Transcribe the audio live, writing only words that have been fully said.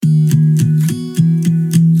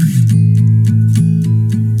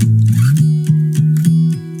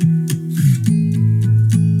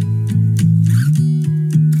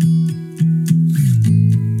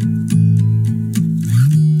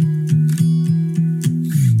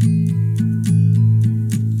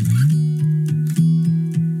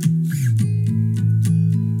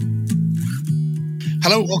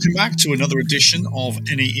Hello, welcome back to another edition of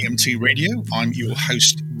NAEMT Radio. I'm your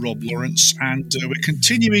host, Rob Lawrence, and we're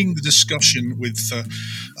continuing the discussion with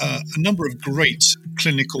a number of great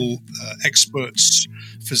clinical experts,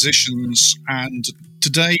 physicians, and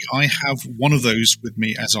today I have one of those with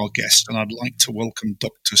me as our guest, and I'd like to welcome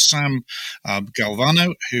Dr. Sam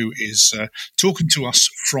Galvagno, who is talking to us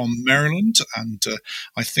from Maryland and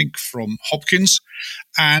I think from Hopkins.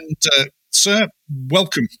 And sir,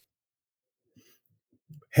 welcome.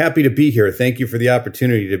 Happy to be here. Thank you for the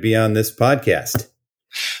opportunity to be on this podcast.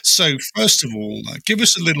 So, first of all, give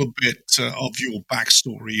us a little bit of your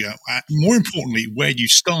backstory. More importantly, where you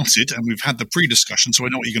started, and we've had the pre-discussion, so I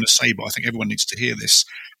know what you're going to say, but I think everyone needs to hear this,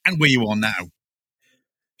 and where you are now.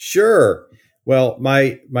 Sure. Well,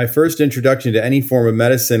 my first introduction to any form of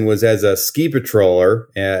medicine was as a ski patroller,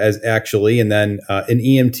 and then an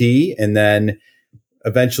EMT, and then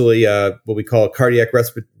eventually what we call a cardiac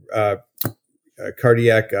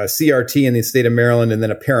CRT in the state of Maryland, and then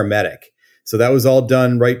a paramedic. So that was all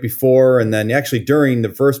done right before and then actually during the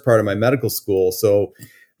first part of my medical school. So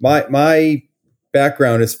my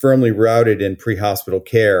background is firmly rooted in pre-hospital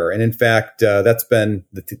care. And in fact, that's been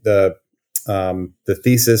the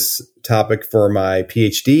thesis topic for my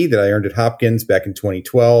Ph.D. that I earned at Hopkins back in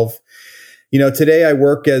 2012. You know, today I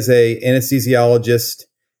work as an anesthesiologist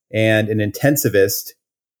and an intensivist.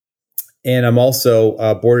 And I'm also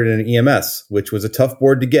boarded in an EMS, which was a tough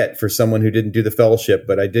board to get for someone who didn't do the fellowship.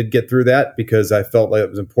 But I did get through that because I felt like it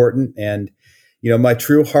was important. And, you know, my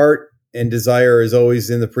true heart and desire is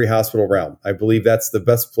always in the pre-hospital realm. I believe that's the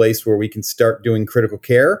best place where we can start doing critical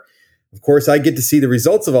care. Of course, I get to see the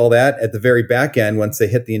results of all that at the very back end once they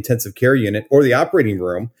hit the intensive care unit or the operating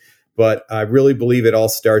room. But I really believe it all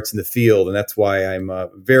starts in the field. And that's why I'm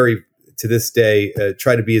very, to this day,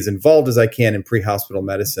 try to be as involved as I can in pre-hospital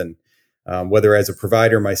medicine. Whether as a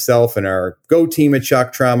provider myself and our GO team at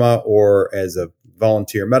Shock Trauma, or as a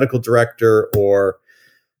volunteer medical director, or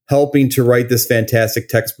helping to write this fantastic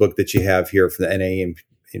textbook that you have here for the NAEMT.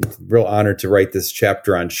 Real honor to write this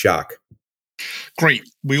chapter on shock. Great.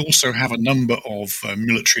 We also have a number of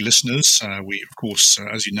military listeners. We, of course,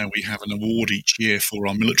 as you know, we have an award each year for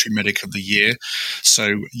our Military Medic of the Year.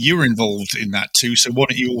 So you're involved in that too. So why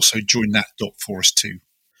don't you also join that dot for us too?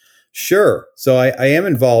 Sure. So I am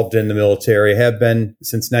involved in the military. I have been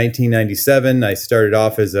since 1997. I started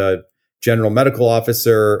off as a general medical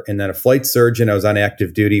officer and then a flight surgeon. I was on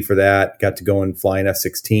active duty for that. Got to go and fly in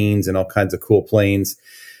F-16s and all kinds of cool planes.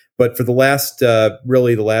 But for the last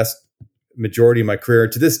majority of my career,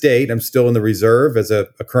 to this date, I'm still in the reserve as a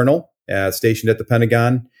colonel stationed at the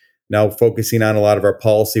Pentagon, now focusing on a lot of our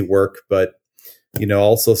policy work. But you know,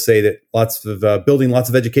 also say that building lots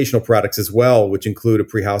of educational products as well, which include a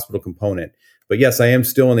pre-hospital component. But yes, I am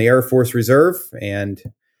still in the Air Force Reserve and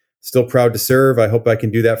still proud to serve. I hope I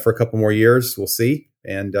can do that for a couple more years. We'll see.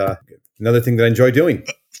 And another thing that I enjoy doing.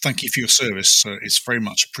 Thank you for your service. It's very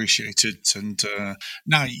much appreciated. And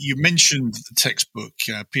now you mentioned the textbook.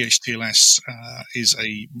 PHTLS is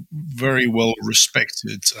a very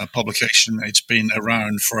well-respected publication. It's been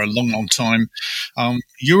around for a long, long time.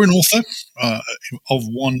 You're an author of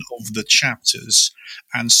one of the chapters.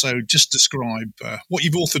 And so just describe what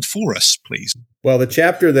you've authored for us, please. Well, the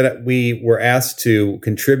chapter that we were asked to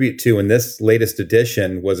contribute to in this latest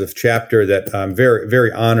edition was a chapter that I'm very,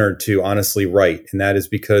 very honored to honestly write. And that is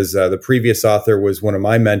because the previous author was one of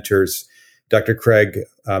my mentors, Dr. Craig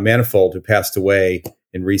Manifold, who passed away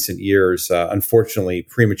in recent years, unfortunately,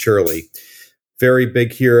 prematurely. Very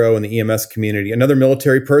big hero in the EMS community. Another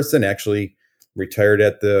military person, actually retired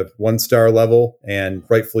at the 1-star level, and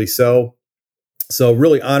rightfully so. So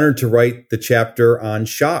really honored to write the chapter on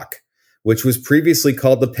shock, which was previously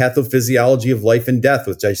called the pathophysiology of life and death,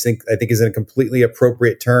 which I think is a completely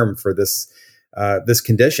appropriate term for this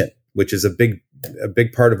condition, which is a big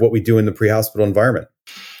part of what we do in the pre-hospital environment.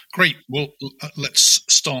 Great. Well, let's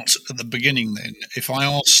start at the beginning then. If I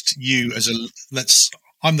asked you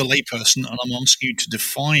I'm the layperson and I'm asking you to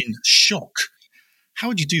define shock, how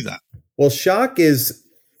would you do that? Well, shock is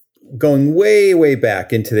going way, way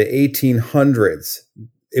back into the 1800s.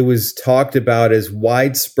 It was talked about as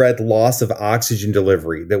widespread loss of oxygen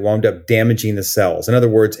delivery that wound up damaging the cells. In other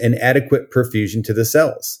words, inadequate perfusion to the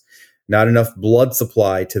cells, not enough blood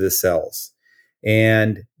supply to the cells.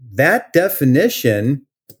 And that definition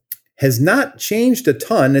has not changed a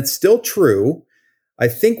ton. It's still true. I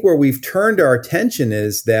think where we've turned our attention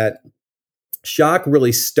is that shock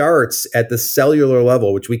really starts at the cellular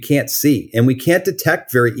level, which we can't see and we can't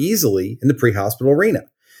detect very easily in the pre-hospital arena.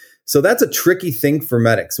 So that's a tricky thing for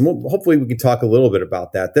medics. And hopefully we can talk a little bit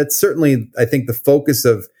about that. That's certainly, I think, the focus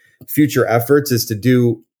of future efforts is to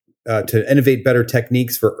do to innovate better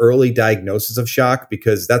techniques for early diagnosis of shock,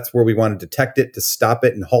 because that's where we want to detect it, to stop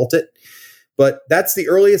it and halt it. But that's the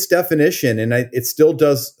earliest definition, and it still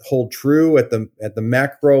does hold true at the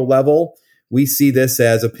macro level. We see this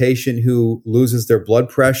as a patient who loses their blood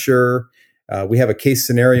pressure. We have a case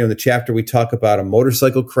scenario in the chapter. We talk about a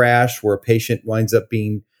motorcycle crash where a patient winds up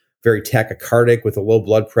being very tachycardic with a low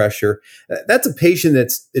blood pressure. That's a patient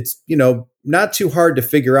it's not too hard to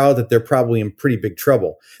figure out that they're probably in pretty big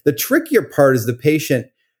trouble. The trickier part is the patient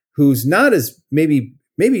who's not as maybe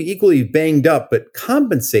equally banged up, but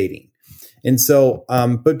compensating. And so,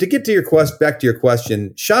 but to get to back to your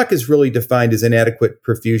question, shock is really defined as inadequate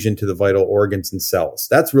perfusion to the vital organs and cells.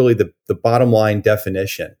 That's really the bottom line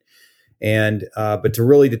definition. And but to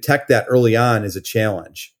really detect that early on is a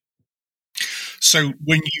challenge. So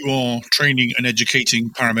when you are training and educating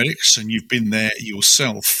paramedics, and you've been there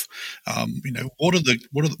yourself, what are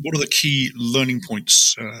the key learning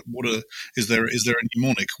points? Is there a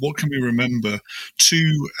mnemonic? What can we remember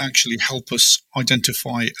to actually help us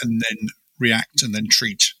identify and then react and then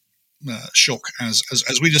treat shock as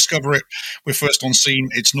we discover it? We're first on scene.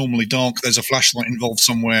 It's normally dark. There's a flashlight involved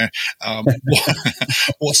somewhere.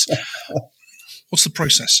 What's the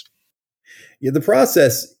process? Yeah, the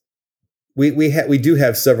process. We do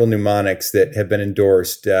have several mnemonics that have been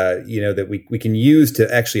endorsed, that we can use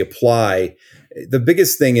to actually apply. The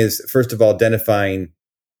biggest thing is, first of all, identifying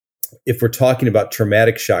if we're talking about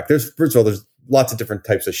traumatic shock. There's lots of different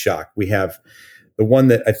types of shock. We have the one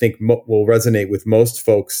that I think will resonate with most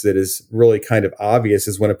folks that is really kind of obvious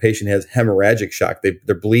is when a patient has hemorrhagic shock.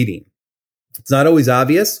 They're bleeding. It's not always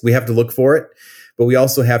obvious. We have to look for it, but we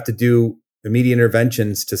also have to do immediate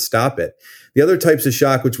interventions to stop it. The other types of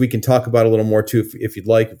shock, which we can talk about a little more too, if you'd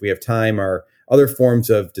like, if we have time, are other forms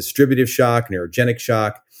of distributive shock, neurogenic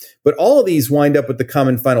shock. But all of these wind up with the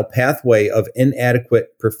common final pathway of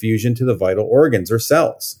inadequate perfusion to the vital organs or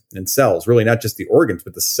cells. And cells, really not just the organs,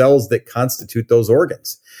 but the cells that constitute those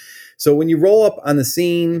organs. So when you roll up on the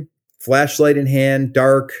scene, flashlight in hand,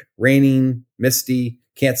 dark, raining, misty,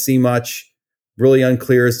 can't see much, really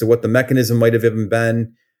unclear as to what the mechanism might have even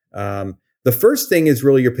been, the first thing is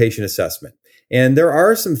really your patient assessment. And there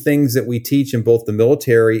are some things that we teach in both the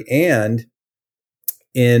military and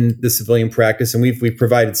in the civilian practice. And we've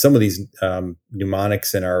provided some of these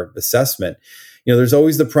mnemonics in our assessment. There's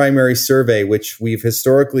always the primary survey, which we've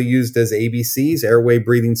historically used as ABCs, airway,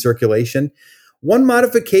 breathing, circulation. One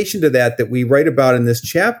modification to that we write about in this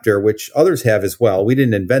chapter, which others have as well, we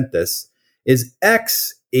didn't invent this, is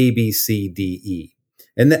XABCDE.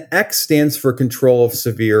 And the X stands for control of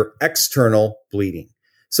severe external bleeding.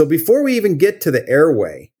 So before we even get to the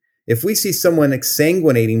airway, if we see someone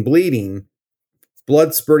exsanguinating, bleeding,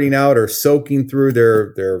 blood spurting out or soaking through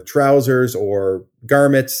their trousers or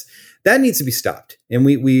garments, that needs to be stopped. And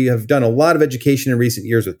we have done a lot of education in recent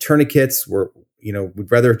years with tourniquets.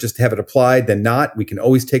 We'd rather just have it applied than not. We can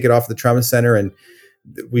always take it off the trauma center, and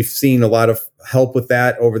we've seen a lot of help with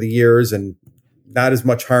that over the years, and not as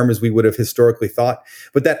much harm as we would have historically thought.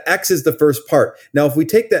 But that X is the first part. Now, if we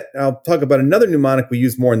take that, I'll talk about another mnemonic we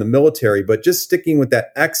use more in the military, but just sticking with that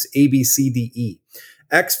X, A, B, C, D, E.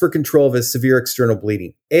 X for control of severe external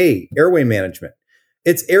bleeding. A, airway management.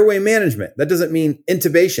 It's airway management. That doesn't mean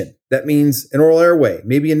intubation. That means an oral airway,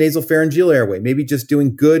 maybe a nasopharyngeal airway, maybe just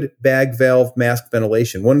doing good bag valve mask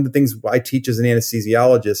ventilation. One of the things I teach as an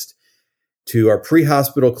anesthesiologist to our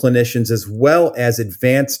pre-hospital clinicians, as well as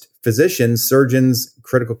advanced physicians, surgeons,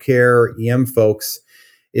 critical care, EM folks,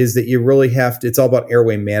 is that you really have to, it's all about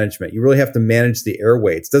airway management. You really have to manage the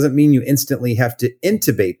airway. It doesn't mean you instantly have to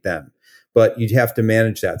intubate them, but you'd have to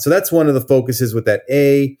manage that. So that's one of the focuses with that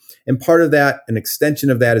A. And part of that, an extension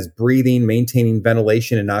of that, is breathing, maintaining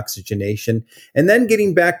ventilation and oxygenation, and then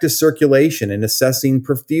getting back to circulation and assessing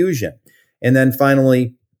perfusion. And then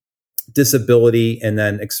finally, disability and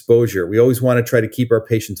then exposure. We always want to try to keep our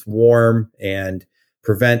patients warm and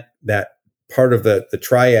prevent that part of the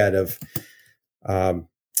triad of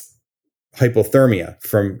hypothermia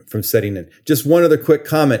from setting in. Just one other quick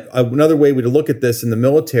comment. Another way to look at this in the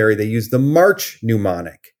military, they use the March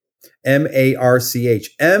mnemonic, MARCH.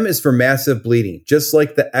 M is for massive bleeding, just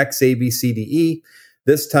like the X, A, B, C, D, E.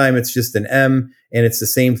 This time it's just an M, and it's the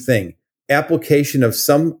same thing. Application of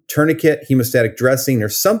some tourniquet, hemostatic dressing, or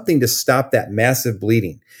something to stop that massive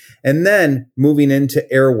bleeding. And then moving into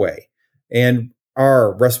airway and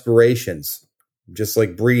R, respirations, just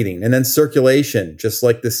like breathing. And then circulation, just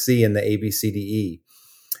like the C in the A, B, C, D, E.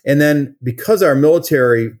 And then because our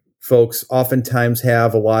military folks oftentimes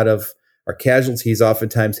have our casualties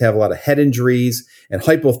oftentimes have a lot of head injuries and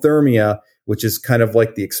hypothermia, which is kind of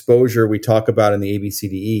like the exposure we talk about in the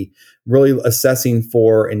ABCDE, really assessing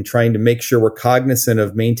for and trying to make sure we're cognizant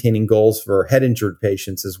of maintaining goals for head injured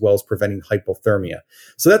patients as well as preventing hypothermia.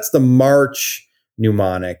 So that's the March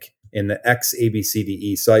mnemonic in the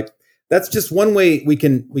XABCDE. So that's just one way we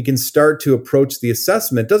can start to approach the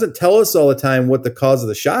assessment. It doesn't tell us all the time what the cause of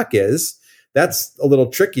the shock is. That's a little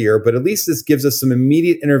trickier, but at least this gives us some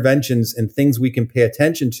immediate interventions and things we can pay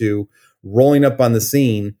attention to rolling up on the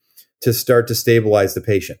scene to start to stabilize the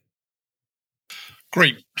patient.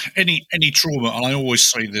 Great. Any trauma, and I always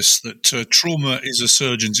say this, that trauma is a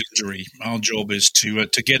surgeon's injury. Our job is to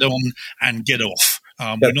get on and get off.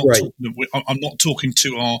 I'm not talking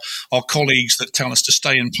to our colleagues that tell us to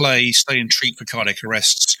stay and play, stay and treat for cardiac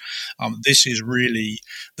arrests. This is really,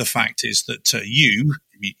 the fact is that you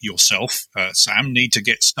yourself, Sam, need to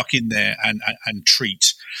get stuck in there and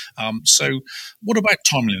treat. So what about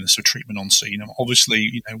timeliness of treatment on scene?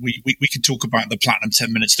 Obviously, we can talk about the platinum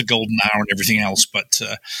 10 minutes, the golden hour and everything else, but,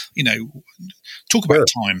 talk about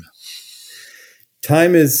time.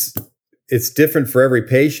 Time it's different for every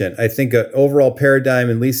patient. I think an overall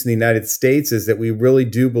paradigm, at least in the United States, is that we really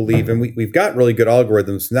do believe, and we've got really good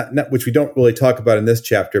algorithms, not which we don't really talk about in this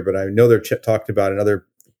chapter, but I know they're talked about in other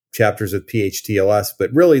chapters of PHTLS.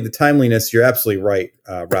 But really, the timeliness, you're absolutely right,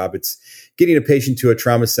 Rob. It's getting a patient to a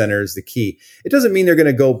trauma center is the key. It doesn't mean they're going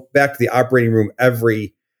to go back to the operating room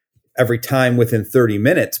every time within 30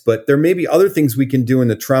 minutes, but there may be other things we can do in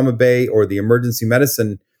the trauma bay or the emergency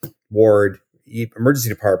medicine ward, emergency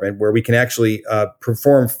department, where we can actually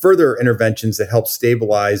perform further interventions that help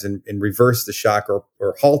stabilize and reverse the shock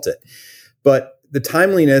or halt it. But the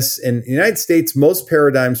timeliness in the United States, most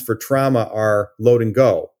paradigms for trauma are load and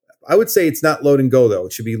go. I would say it's not load and go, though.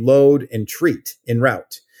 It should be load and treat en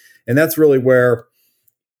route. And that's really where,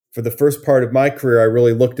 for the first part of my career, I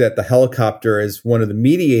really looked at the helicopter as one of the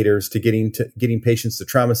mediators to getting patients to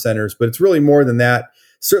trauma centers. But it's really more than that.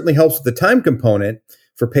 Certainly helps with the time component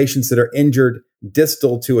for patients that are injured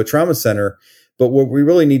distal to a trauma center. But what we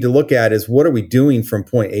really need to look at is, what are we doing from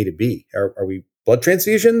point A to B? Are we blood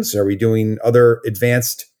transfusions? Are we doing other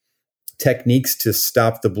advanced techniques to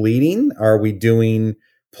stop the bleeding? Are we doing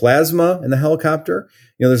plasma in the helicopter?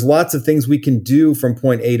 There's lots of things we can do from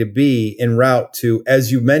point A to B en route to, as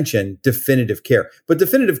you mentioned, definitive care. But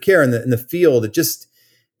definitive care in the field, it's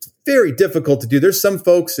very difficult to do. There's some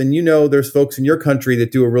folks, and there's folks in your country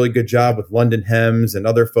that do a really good job with London HEMS and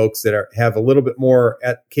other folks that have a little bit more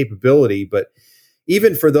capability. But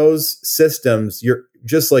even for those systems, you're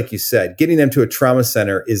just like you said, getting them to a trauma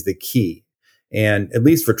center is the key. And at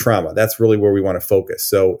least for trauma, that's really where we want to focus.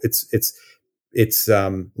 So it's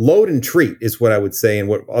load and treat is what I would say, and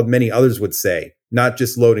what many others would say, not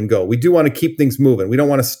just load and go. We do want to keep things moving. We don't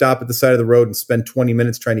want to stop at the side of the road and spend 20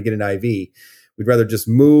 minutes trying to get an IV. We'd rather just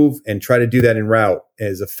move and try to do that en route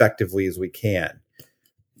as effectively as we can.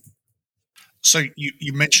 So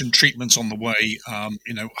you mentioned treatments on the way.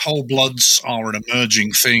 Whole bloods are an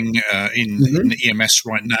emerging thing in the EMS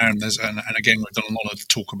right now, and again we've done a lot of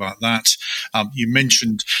talk about that. You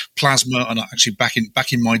mentioned plasma, and actually back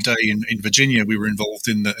in my day in Virginia, we were involved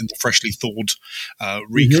in the freshly thawed,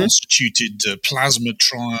 reconstituted plasma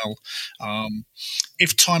trial.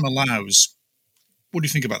 If time allows, what do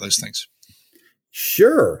you think about those things?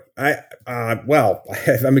 Sure.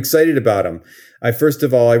 I'm excited about them. First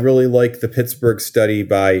of all, I really like the Pittsburgh study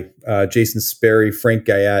by Jason Sperry, Frank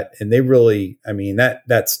Guyette, and they really,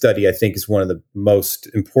 that study I think is one of the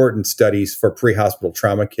most important studies for pre-hospital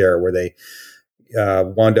trauma care, where they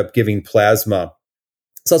wound up giving plasma.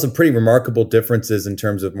 Saw some pretty remarkable differences in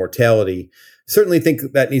terms of mortality. Certainly think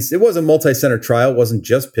that it was a multi-center trial. It wasn't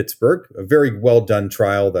just Pittsburgh. A very well done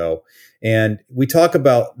trial, though. And we talk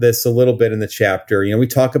about this a little bit in the chapter. We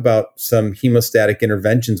talk about some hemostatic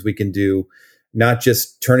interventions we can do, not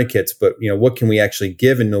just tourniquets, but, what can we actually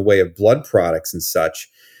give in the way of blood products and such.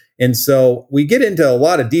 And so we get into a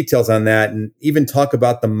lot of details on that, and even talk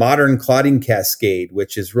about the modern clotting cascade,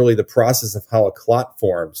 which is really the process of how a clot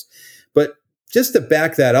forms. But just to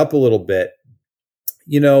back that up a little bit,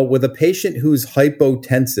 with a patient who's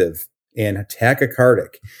hypotensive and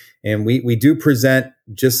tachycardic, and we do present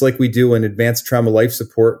just like we do in advanced trauma life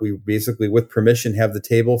support. We basically, with permission, have the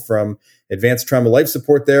table from advanced trauma life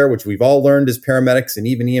support there, which we've all learned as paramedics and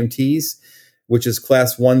even EMTs, which is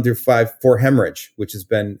class 1 through 5 for hemorrhage, which has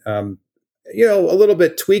been, a little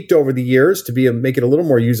bit tweaked over the years to make it a little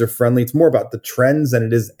more user friendly. It's more about the trends than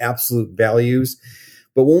it is absolute values.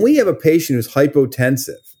 But when we have a patient who's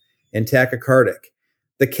hypotensive and tachycardic,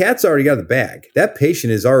 the cat's already out of the bag. That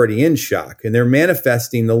patient is already in shock, and they're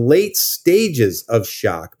manifesting the late stages of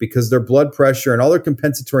shock because their blood pressure and all their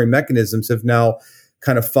compensatory mechanisms have now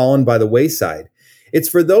kind of fallen by the wayside. It's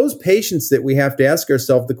for those patients that we have to ask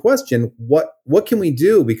ourselves the question, what can we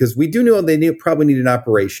do? Because we do know they probably need an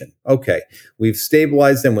operation. Okay, we've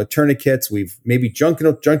stabilized them with tourniquets. We've maybe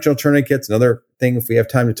junctional tourniquets, another thing if we have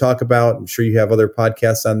time to talk about. I'm sure you have other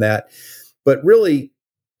podcasts on that. But really,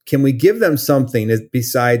 can we give them something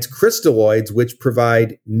besides crystalloids, which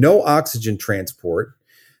provide no oxygen transport?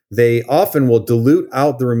 They often will dilute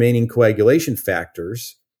out the remaining coagulation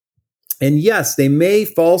factors. And yes, they may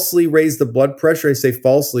falsely raise the blood pressure. I say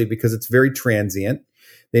falsely because it's very transient.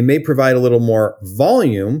 They may provide a little more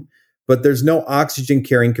volume, but there's no oxygen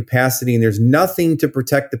carrying capacity, and there's nothing to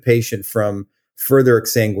protect the patient from further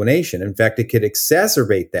exsanguination. In fact, it could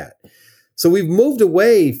exacerbate that. So we've moved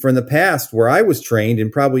away from the past where I was trained,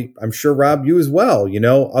 and probably, I'm sure, Rob, you as well.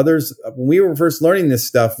 Others, when we were first learning this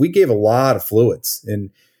stuff, we gave a lot of fluids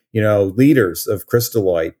and, liters of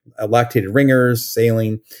crystalloid, lactated ringers,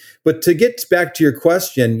 saline. But to get back to your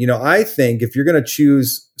question, I think if you're going to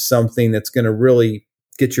choose something that's going to really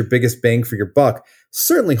get your biggest bang for your buck,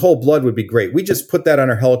 certainly whole blood would be great. We just put that on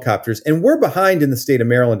our helicopters, and we're behind in the state of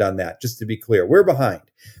Maryland on that, just to be clear. We're behind.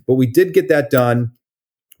 But we did get that done.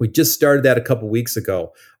 We just started that a couple weeks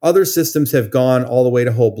ago. Other systems have gone all the way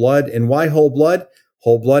to whole blood. And why whole blood?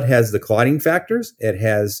 Whole blood has the clotting factors. It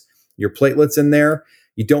has your platelets in there.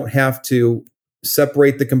 You don't have to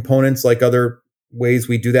separate the components like other ways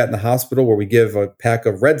we do that in the hospital, where we give a pack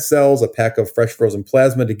of red cells, a pack of fresh frozen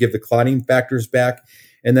plasma to give the clotting factors back.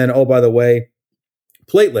 And then, oh, by the way,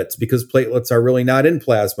 platelets, because platelets are really not in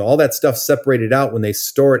plasma. All that stuff separated out when they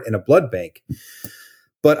store it in a blood bank.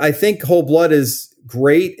 But I think whole blood is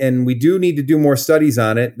great, and we do need to do more studies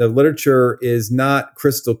on it. The literature is not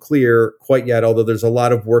crystal clear quite yet, although there's a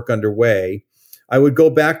lot of work underway. I would go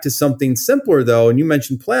back to something simpler, though, and you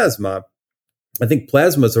mentioned plasma. I think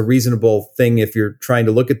plasma is a reasonable thing if you're trying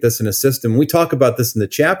to look at this in a system. We talk about this in the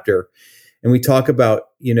chapter, and we talk about,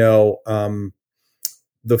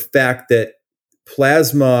 the fact that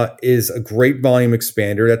plasma is a great volume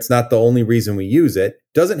expander. That's not the only reason we use it.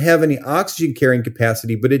 Doesn't have any oxygen carrying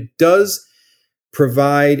capacity, but it does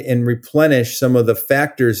provide and replenish some of the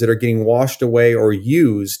factors that are getting washed away or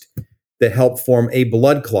used that help form a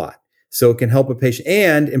blood clot. So it can help a patient.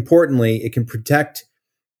 And importantly, it can protect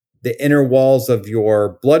the inner walls of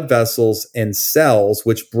your blood vessels and cells,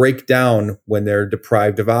 which break down when they're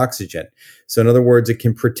deprived of oxygen. So in other words, it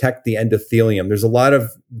can protect the endothelium. There's a lot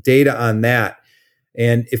of data on that.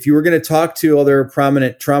 And if you were going to talk to other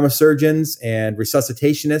prominent trauma surgeons and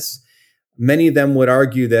resuscitationists, many of them would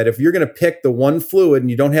argue that if you're going to pick the one fluid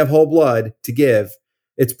and you don't have whole blood to give,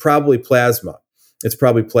 it's probably plasma. It's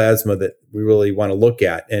probably plasma that we really want to look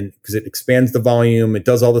at, and because it expands the volume, it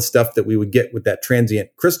does all the stuff that we would get with that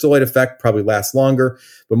transient crystalloid effect, probably lasts longer,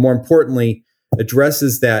 but more importantly,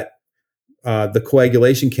 addresses that the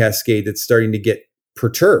coagulation cascade that's starting to get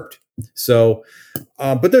perturbed. So,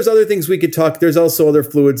 but there's other things we could talk. There's also other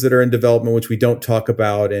fluids that are in development, which we don't talk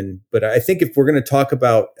about. But I think if we're going to talk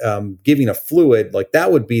about giving a fluid, like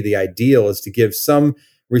that would be the ideal, is to give some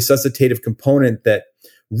resuscitative component that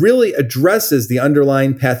really addresses the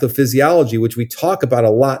underlying pathophysiology, which we talk about a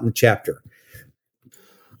lot in the chapter.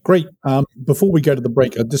 Great. Before we go to the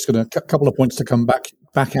break, I'm just going to a couple of points to come back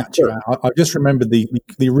at you. I just remembered the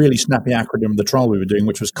really snappy acronym of the trial we were doing,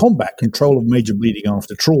 which was Combat Control of Major Bleeding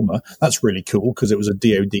After Trauma. That's really cool because it was a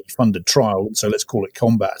DoD-funded trial, so let's call it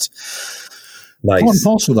Combat. Nice. Part and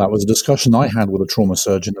parcel of that was a discussion I had with a trauma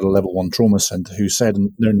surgeon at a level 1 trauma center who said,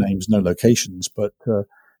 and no names, no locations, but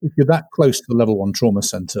if you're that close to the level 1 trauma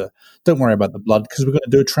center, don't worry about the blood because we're going to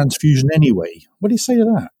do a transfusion anyway. What do you say to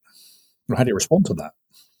that? Or how do you respond to that?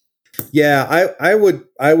 Yeah, I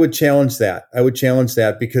would challenge that. I would challenge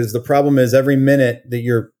that because the problem is every minute that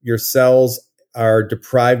your cells are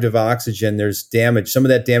deprived of oxygen, there's damage. Some of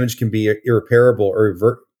that damage can be irreparable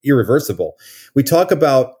or irreversible. We talk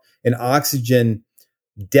about an oxygen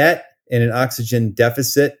debt and an oxygen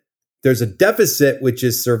deficit. There's a deficit, which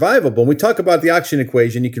is survivable. And we talk about the oxygen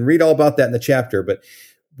equation. You can read all about that in the chapter. But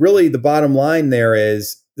really, the bottom line there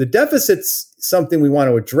is the deficit's something we want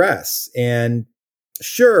to address. And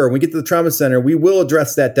sure, when we get to the trauma center, we will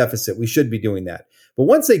address that deficit. We should be doing that. But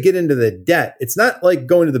once they get into the debt, it's not like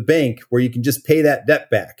going to the bank where you can just pay that debt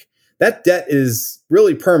back. That debt is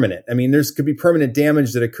really permanent. I mean, could be permanent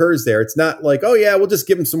damage that occurs there. It's not like, oh yeah, we'll just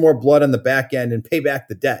give them some more blood on the back end and pay back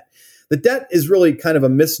the debt. The debt is really kind of a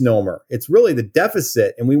misnomer. It's really the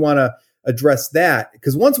deficit, and we want to address that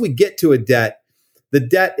because once we get to a debt, the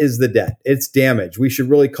debt is the debt. It's damage. We should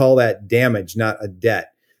really call that damage, not a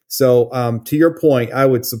debt. So to your point, I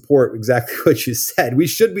would support exactly what you said. We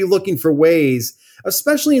should be looking for ways,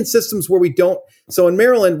 especially in systems where we don't. So in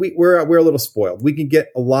Maryland, we're a little spoiled. We can get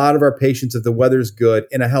a lot of our patients, if the weather's good,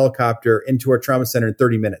 in a helicopter into our trauma center in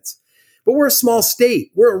 30 minutes. But we're a small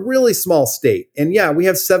state. We're a really small state. And yeah, we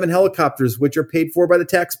have 7 helicopters, which are paid for by the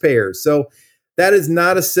taxpayers. So that is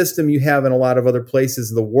not a system you have in a lot of other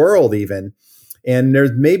places in the world even. And there's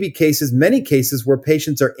many cases where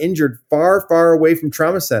patients are injured far, far away from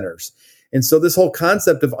trauma centers. And so this whole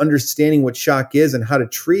concept of understanding what shock is and how to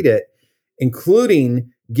treat it,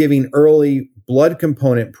 including giving early blood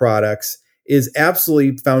component products, is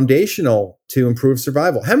absolutely foundational to improve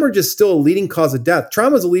survival. Hemorrhage is still a leading cause of death.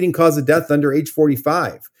 Trauma is a leading cause of death under age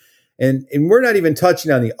 45. And we're not even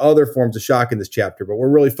touching on the other forms of shock in this chapter, but we're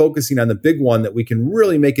really focusing on the big one that we can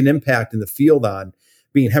really make an impact in the field on,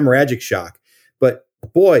 being hemorrhagic shock. But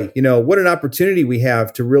boy, what an opportunity we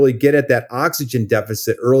have to really get at that oxygen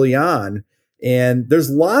deficit early on. And there's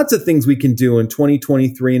lots of things we can do in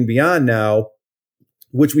 2023 and beyond now,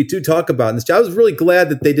 which we do talk about in this. I was really glad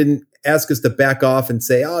that they didn't ask us to back off and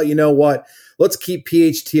say, oh, you know what, let's keep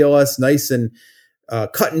PHTLS nice and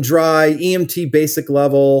cut and dry, EMT basic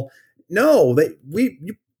level. No,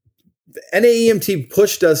 NAEMT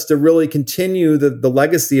pushed us to really continue the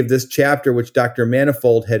legacy of this chapter, which Dr.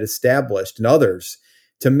 Manifold had established and others,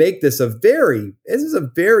 to make this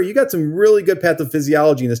you got some really good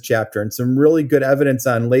pathophysiology in this chapter and some really good evidence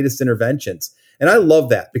on latest interventions. And I love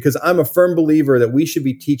that because I'm a firm believer that we should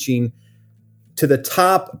be teaching to the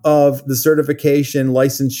top of the certification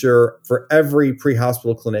licensure for every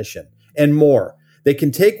pre-hospital clinician and more. They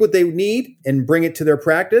can take what they need and bring it to their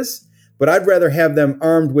practice, but I'd rather have them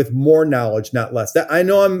armed with more knowledge, not less. I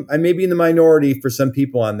know I may be in the minority for some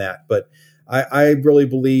people on that, but I really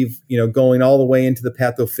believe, going all the way into the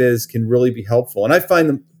pathophys can really be helpful. And I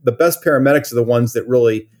find the best paramedics are the ones that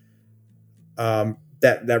really,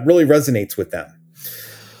 that really resonates with them.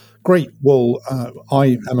 Great. Well,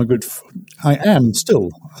 I am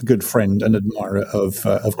still a good friend and admirer of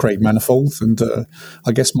Craig Manifold, and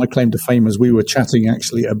I guess my claim to fame is we were chatting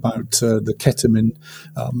actually about the ketamine,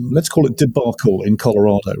 let's call it debacle in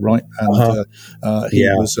Colorado, right? And he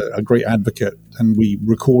was a great advocate, and we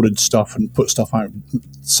recorded stuff and put stuff out,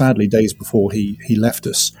 sadly, days before he left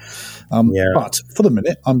us. But for the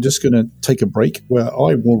minute, I'm just going to take a break where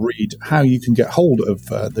I will read how you can get hold of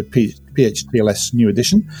the PHTLS new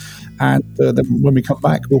edition. And then when we come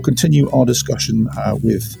back, we'll continue our discussion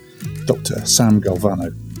with Dr. F.C.C.M.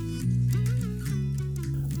 Galvagno.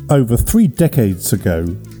 Over 3 decades ago,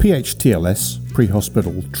 PHTLS,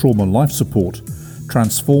 Prehospital Trauma Life Support,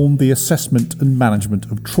 transformed the assessment and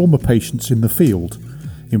management of trauma patients in the field,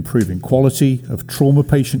 improving quality of trauma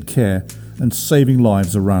patient care and saving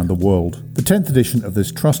lives around the world. The 10th edition of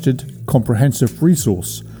this trusted, comprehensive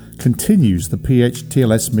resource continues the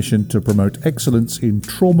PHTLS mission to promote excellence in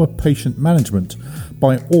trauma patient management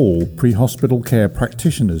by all pre-hospital care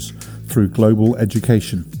practitioners through global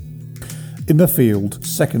education. In the field,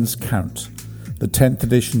 seconds count. The 10th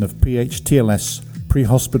edition of PHTLS,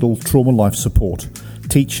 Pre-Hospital Trauma Life Support,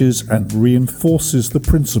 teaches and reinforces the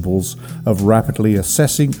principles of rapidly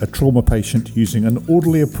assessing a trauma patient using an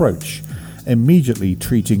orderly approach, immediately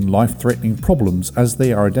treating life-threatening problems as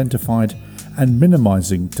they are identified, and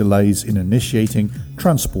minimizing delays in initiating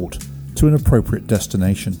transport to an appropriate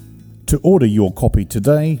destination. To order your copy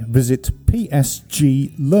today, visit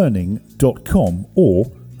psglearning.com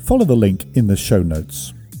or follow the link in the show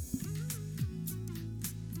notes.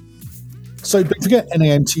 So don't forget,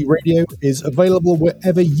 NAEMT Radio is available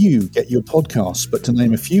wherever you get your podcasts. But to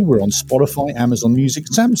name a few, we're on Spotify, Amazon Music,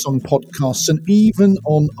 Samsung Podcasts, and even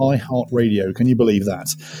on iHeartRadio. Can you believe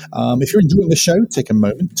that? If you're enjoying the show, take a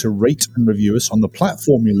moment to rate and review us on the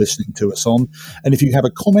platform you're listening to us on. And if you have a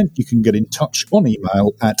comment, you can get in touch on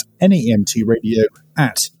email at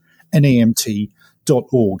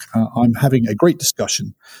naemtradio@naemt.org. I'm having a great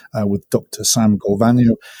discussion with Dr. F.C.C.M.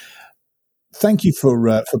 Galvagno. Thank you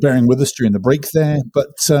for bearing with us during the break there. But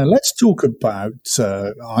let's talk about,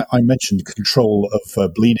 I mentioned control of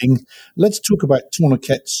bleeding. Let's talk about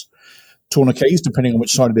tourniquets, depending on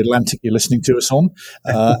which side of the Atlantic you're listening to us on.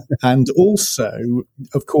 And also,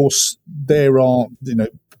 of course, there are,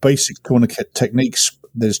 basic tourniquet techniques.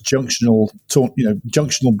 There's junctional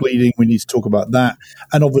bleeding. We need to talk about that,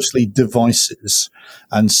 and obviously devices.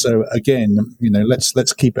 And so again,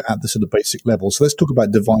 let's keep it at the sort of basic level. So let's talk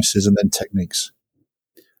about devices and then techniques.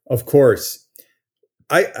 Of course,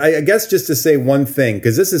 I guess just to say one thing,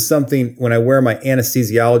 because this is something when I wear my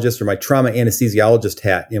anesthesiologist or my trauma anesthesiologist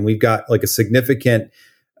hat, and we've got like a significant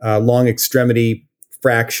long extremity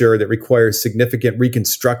fracture that requires significant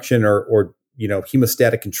reconstruction or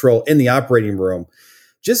hemostatic control in the operating room.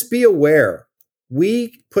 Just be aware.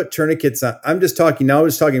 We put tourniquets on. I'm just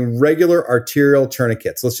talking regular arterial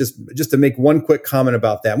tourniquets. Let's just to make one quick comment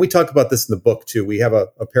about that. And we talk about this in the book too. We have a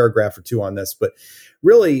paragraph or two on this, but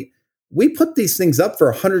really we put these things up for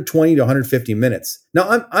 120 to 150 minutes.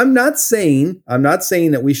 Now I'm not saying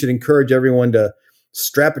that we should encourage everyone to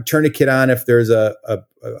strap a tourniquet on if there's a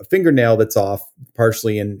fingernail that's off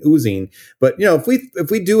partially and oozing. But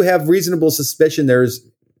if we do have reasonable suspicion there's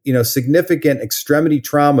significant extremity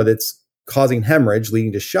trauma that's causing hemorrhage,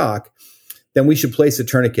 leading to shock, then we should place a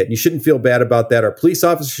tourniquet. You shouldn't feel bad about that. Our police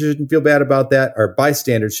officers shouldn't feel bad about that. Our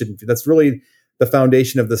bystanders shouldn't. That's really the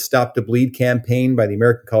foundation of the Stop to Bleed campaign by the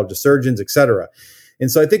American College of Surgeons, et cetera. And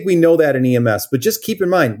so I think we know that in EMS, but just keep in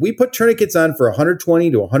mind, we put tourniquets on for 120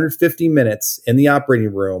 to 150 minutes in the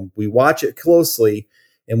operating room. We watch it closely,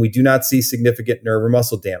 and we do not see significant nerve or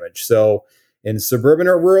muscle damage. So in suburban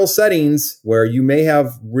or rural settings where you may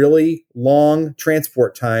have really long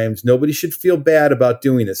transport times, nobody should feel bad about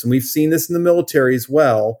doing this. And we've seen this in the military as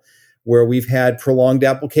well, where we've had prolonged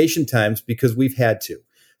application times because we've had to.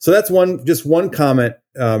 So that's just one comment,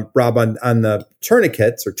 Rob, on the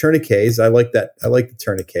tourniquets or tourniquets. I like that. I like the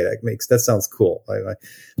tourniquet. That sounds cool.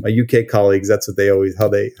 My UK colleagues, that's what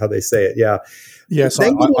how they say it. Yeah. Yes,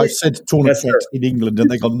 I said tourniquet in England, and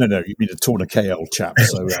they go, no, you mean a tourniquet, old chap.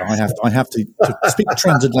 So I have to speak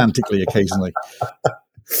transatlantically occasionally.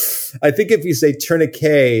 I think if you say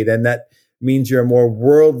tourniquet, then that means you're a more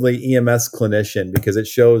worldly EMS clinician, because it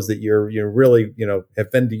shows that you're really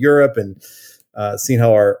have been to Europe and seen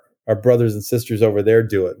how our brothers and sisters over there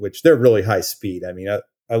do it, which they're really high speed. I mean,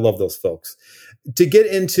 I love those folks. To get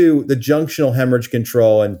into the junctional hemorrhage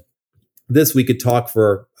control, and this we could talk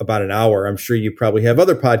for about an hour. I'm sure you probably have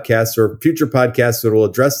other podcasts or future podcasts that will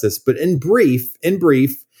address this. But in brief,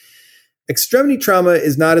 extremity trauma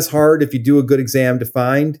is not as hard if you do a good exam to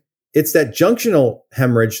find. It's that junctional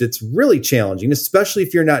hemorrhage that's really challenging, especially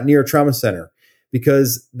if you're not near a trauma center,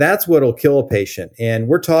 because that's what'll kill a patient. And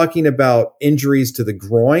we're talking about injuries to the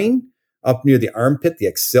groin, up near the armpit, the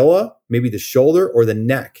axilla, maybe the shoulder or the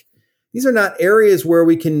neck. These are not areas where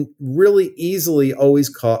we can really easily always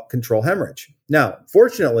control hemorrhage. Now,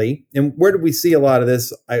 fortunately, and where did we see a lot of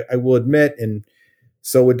this? I will admit, and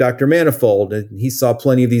so would Dr. Manifold, and he saw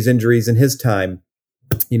plenty of these injuries in his time,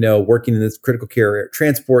 working in this critical care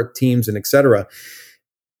transport teams and et cetera.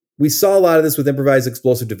 We saw a lot of this with improvised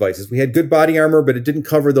explosive devices. We had good body armor, but it didn't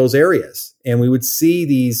cover those areas. And we would see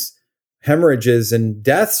these hemorrhages and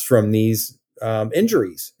deaths from these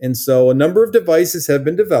injuries. And so a number of devices have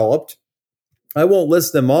been developed. I won't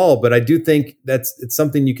list them all, but I do think it's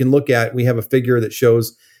something you can look at. We have a figure that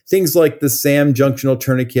shows things like the F.C.C.M junctional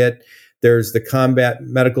tourniquet. There's the Combat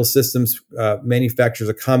Medical Systems manufactures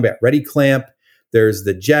a combat ready clamp. There's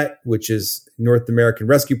the JET, which is North American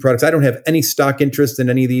Rescue Products. I don't have any stock interest in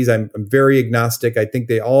any of these. I'm very agnostic. I think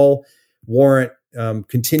they all warrant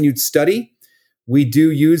continued study. We do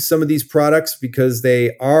use some of these products because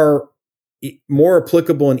they are more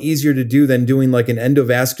applicable and easier to do than doing like an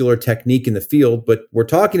endovascular technique in the field. But we're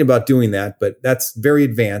talking about doing that, but that's very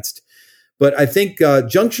advanced. But I think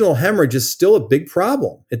junctional hemorrhage is still a big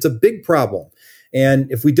problem. It's a big problem.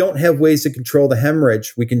 And if we don't have ways to control the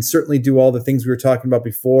hemorrhage, we can certainly do all the things we were talking about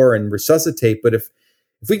before and resuscitate. But if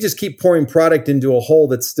we just keep pouring product into a hole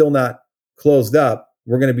that's still not closed up,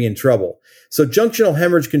 we're going to be in trouble. So junctional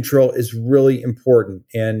hemorrhage control is really important.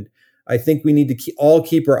 And I think we need to all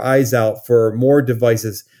keep our eyes out for more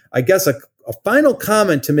devices. I guess a final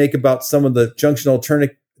comment to make about some of the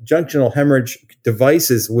junctional hemorrhage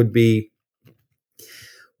devices would be,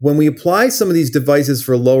 when we apply some of these devices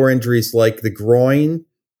for lower injuries like the groin,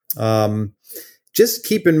 just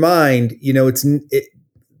keep in mind,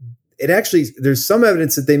 it actually, there's some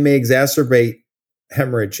evidence that they may exacerbate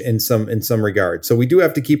hemorrhage in some regard. So we do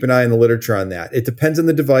have to keep an eye on the literature on that. It depends on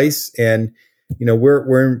the device, and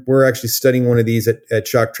we're actually studying one of these at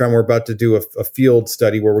Shock Trauma. We're about to do a field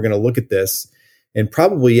study where we're going to look at this and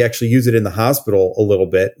probably actually use it in the hospital a little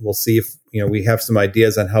bit. We'll see if we have some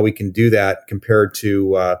ideas on how we can do that compared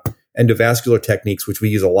to endovascular techniques, which we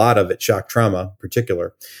use a lot of at Shock Trauma in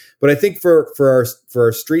particular. But I think for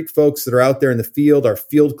our street folks that are out there in the field, our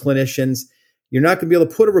field clinicians, you're not going to be able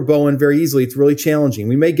to put a rabo in very easily. It's really challenging.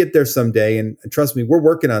 We may get there someday, and trust me, we're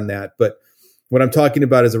working on that. But what I'm talking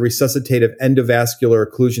about is a resuscitative endovascular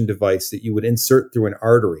occlusion device that you would insert through an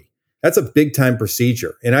artery. That's a big time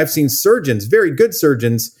procedure. And I've seen surgeons, very good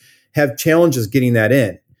surgeons, have challenges getting that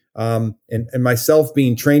in. And myself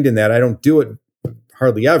being trained in that, I don't do it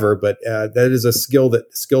hardly ever, but that is a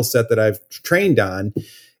skill set that I've trained on.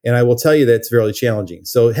 And I will tell you that it's really challenging.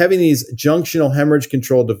 So having these junctional hemorrhage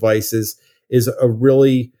control devices is a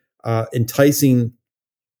really enticing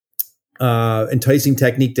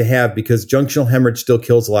technique to have, because junctional hemorrhage still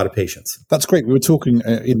kills a lot of patients. That's great. We were talking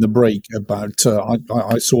in the break about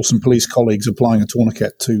I saw some police colleagues applying a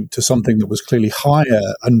tourniquet to something that was clearly higher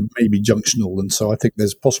and maybe junctional, and so I think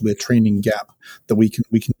there's possibly a training gap that we can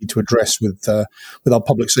need to address with our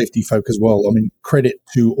public safety folk as well. I mean, credit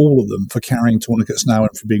to all of them for carrying tourniquets now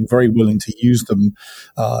and for being very willing to use them.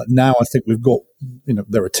 Now I think we've got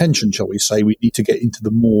their attention, shall we say. We need to get into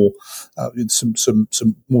the more some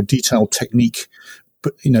more detailed technique,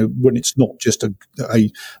 but when it's not just a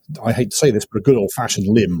I hate to say this, but a good old fashioned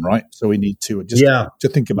limb, right? So we need to just to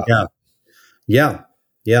think about that. Yeah.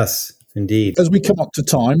 Yes, indeed. As we come up to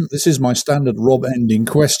time, this is my standard Rob ending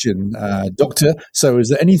question, Doctor. So is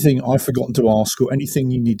there anything I've forgotten to ask or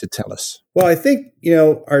anything you need to tell us? Well, I think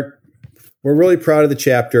we're really proud of the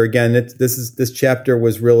chapter. Again, this chapter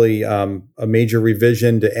was really a major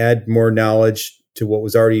revision to add more knowledge to what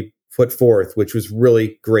was already put forth, which was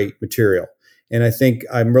really great material. And I think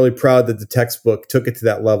I'm really proud that the textbook took it to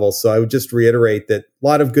that level. So I would just reiterate that a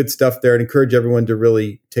lot of good stuff there, and encourage everyone to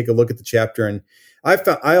really take a look at the chapter. And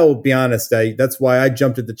I'll be honest, that's why I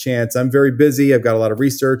jumped at the chance. I'm very busy. I've got a lot of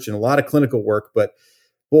research and a lot of clinical work. But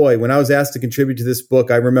boy, when I was asked to contribute to this book,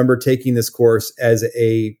 I remember taking this course as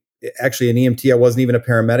actually an EMT. I wasn't even a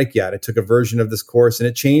paramedic yet. I took a version of this course, and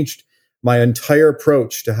it changed my entire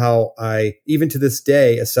approach to how I, even to this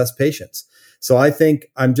day, assess patients. So I think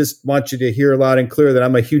just want you to hear loud and clear that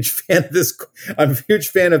I'm a huge fan of this. I'm a huge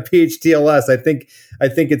fan of PHTLS. I think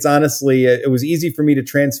it's honestly, it was easy for me to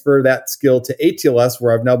transfer that skill to ATLS,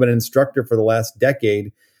 where I've now been an instructor for the last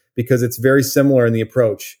decade, because it's very similar in the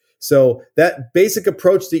approach. So that basic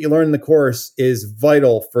approach that you learn in the course is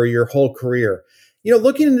vital for your whole career.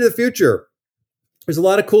 Looking into the future, there's a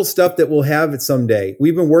lot of cool stuff that we'll have it someday.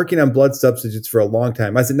 We've been working on blood substitutes for a long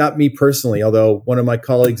time. I said, not me personally, although one of my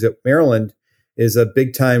colleagues at Maryland is a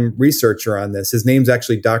big time researcher on this. His name's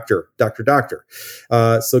actually Doctor.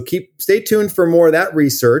 So stay tuned for more of that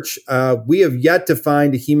research. We have yet to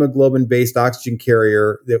find a hemoglobin based oxygen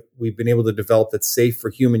carrier that we've been able to develop that's safe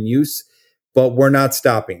for human use, but we're not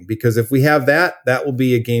stopping, because if we have that will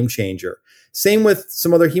be a game changer. Same with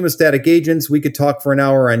some other hemostatic agents. We could talk for an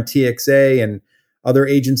hour on TXA and other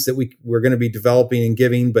agents that we're going to be developing and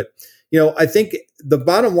giving. But, I think the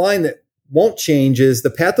bottom line that won't change is the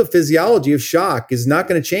pathophysiology of shock is not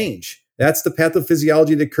going to change. That's the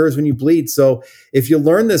pathophysiology that occurs when you bleed. So if you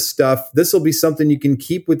learn this stuff, this will be something you can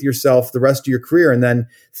keep with yourself the rest of your career, and then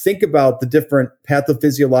think about the different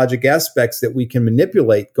pathophysiologic aspects that we can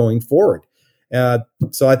manipulate going forward.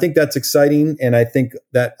 So I think that's exciting. And I think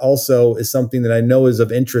that also is something that I know is of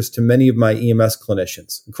interest to many of my EMS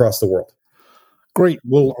clinicians across the world. Great.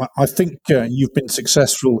 Well, I think you've been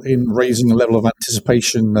successful in raising a level of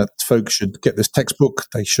anticipation that folks should get this textbook.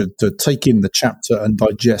 They should take in the chapter and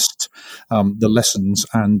digest the lessons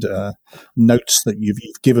and notes that you've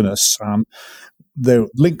given us. The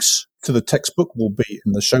links to the textbook will be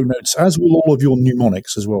in the show notes, as will all of your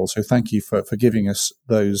mnemonics as well. So thank you for giving us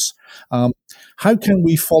those. How can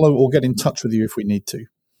we follow or get in touch with you if we need to?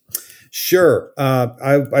 Sure.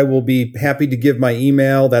 I will be happy to give my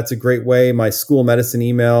email. That's a great way. My school medicine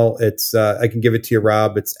email. It's I can give it to you,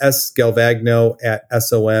 Rob. It's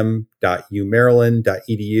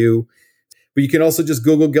sgalvagno@som.umaryland.edu. But you can also just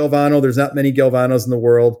Google Galvano. There's not many Galvanos in the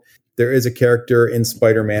world. There is a character in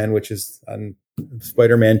Spider-Man, which is on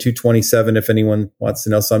Spider-Man 227, if anyone wants to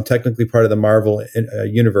know. So I'm technically part of the Marvel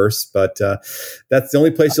universe, but that's the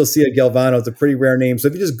only place you'll see a Galvano. It's a pretty rare name. So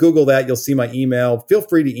if you just Google that, you'll see my email. Feel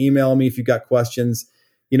free to email me if you've got questions.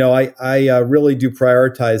 I really do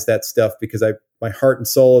prioritize that stuff, because my heart and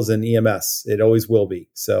soul is in EMS. It always will be.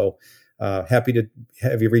 So happy to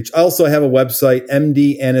have you reach. I also have a website,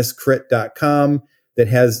 mdanescrit.com, that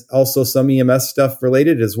has also some EMS stuff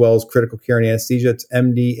related, as well as critical care and anesthesia. It's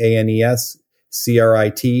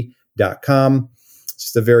mdanescrit.com. It's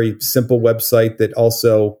just a very simple website that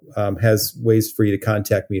also has ways for you to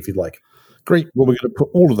contact me if you'd like. Great. Well, we're going to put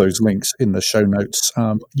all of those links in the show notes.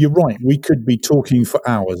 You're right. We could be talking for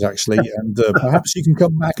hours, actually, and perhaps you can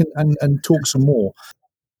come back and talk some more.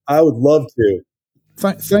 I would love to.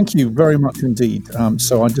 Thank you very much indeed.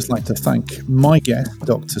 So I'd just like to thank my guest,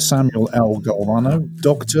 Dr. Samuel L. Galvagno,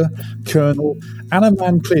 doctor, colonel, and a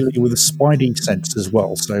man clearly with a spidey sense as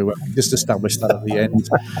well. So we just established that at the end.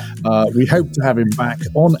 We hope to have him back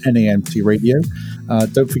on NAEMT Radio.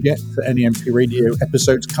 Don't forget that NAEMT Radio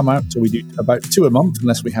episodes come out, so we do about 2 a month,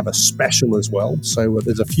 unless we have a special as well. So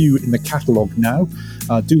there's a few in the catalogue now.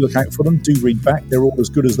 Do look out for them. Do read back. They're all as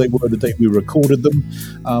good as they were the day we recorded them.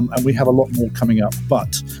 And we have a lot more coming up.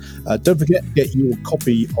 But don't forget, get your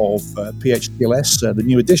copy of PHTLS, the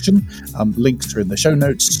new edition. Links are in the show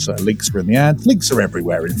notes, links are in the ad, links are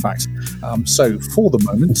everywhere, in fact. So for the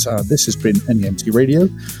moment, this has been NAEMT Radio.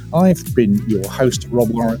 I've been your host,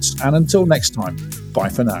 Rob Lawrence, and until next time, bye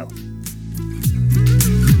for now.